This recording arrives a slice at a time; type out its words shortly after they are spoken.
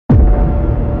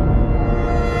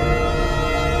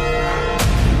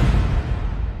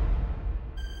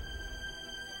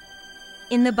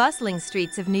In the bustling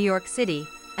streets of New York City,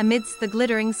 amidst the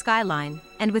glittering skyline,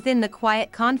 and within the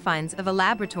quiet confines of a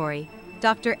laboratory,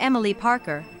 Dr. Emily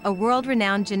Parker, a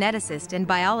world-renowned geneticist and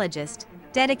biologist,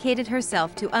 dedicated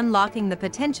herself to unlocking the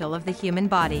potential of the human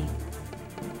body.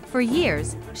 For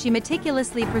years, she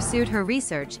meticulously pursued her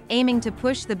research, aiming to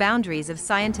push the boundaries of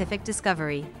scientific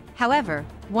discovery. However,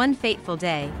 one fateful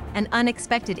day, an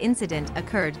unexpected incident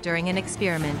occurred during an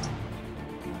experiment.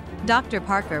 Dr.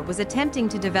 Parker was attempting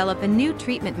to develop a new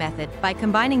treatment method by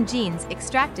combining genes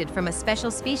extracted from a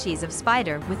special species of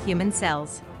spider with human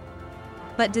cells.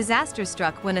 But disaster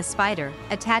struck when a spider,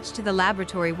 attached to the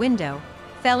laboratory window,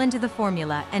 fell into the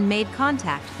formula and made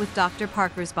contact with Dr.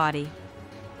 Parker's body.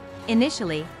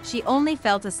 Initially, she only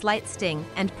felt a slight sting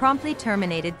and promptly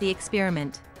terminated the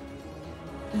experiment.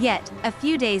 Yet, a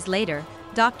few days later,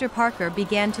 Dr. Parker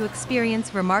began to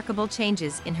experience remarkable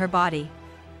changes in her body.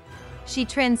 She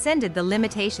transcended the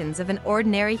limitations of an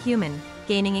ordinary human,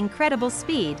 gaining incredible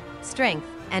speed, strength,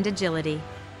 and agility.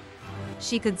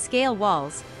 She could scale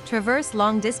walls, traverse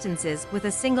long distances with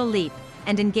a single leap,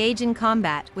 and engage in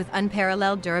combat with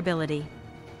unparalleled durability.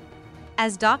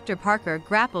 As Dr. Parker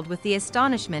grappled with the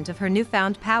astonishment of her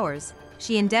newfound powers,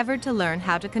 she endeavored to learn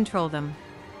how to control them.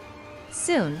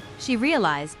 Soon, she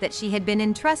realized that she had been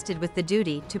entrusted with the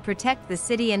duty to protect the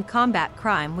city and combat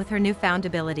crime with her newfound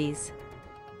abilities.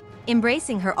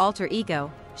 Embracing her alter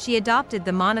ego, she adopted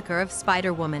the moniker of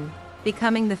Spider-Woman,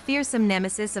 becoming the fearsome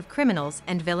nemesis of criminals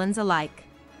and villains alike.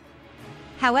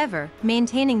 However,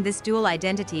 maintaining this dual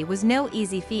identity was no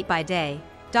easy feat. By day,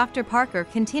 Dr. Parker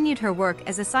continued her work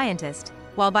as a scientist,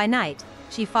 while by night,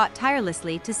 she fought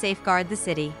tirelessly to safeguard the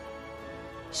city.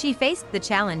 She faced the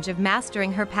challenge of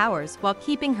mastering her powers while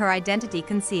keeping her identity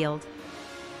concealed.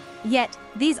 Yet,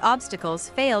 these obstacles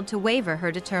failed to waver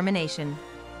her determination.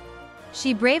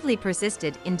 She bravely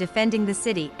persisted in defending the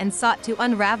city and sought to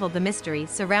unravel the mystery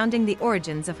surrounding the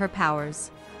origins of her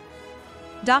powers.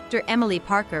 Dr. Emily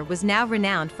Parker was now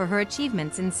renowned for her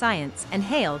achievements in science and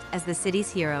hailed as the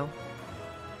city's hero.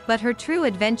 But her true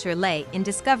adventure lay in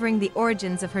discovering the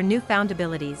origins of her newfound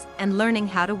abilities and learning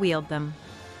how to wield them.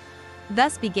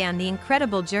 Thus began the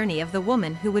incredible journey of the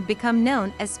woman who would become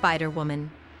known as Spider-Woman.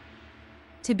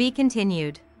 To be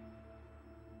continued.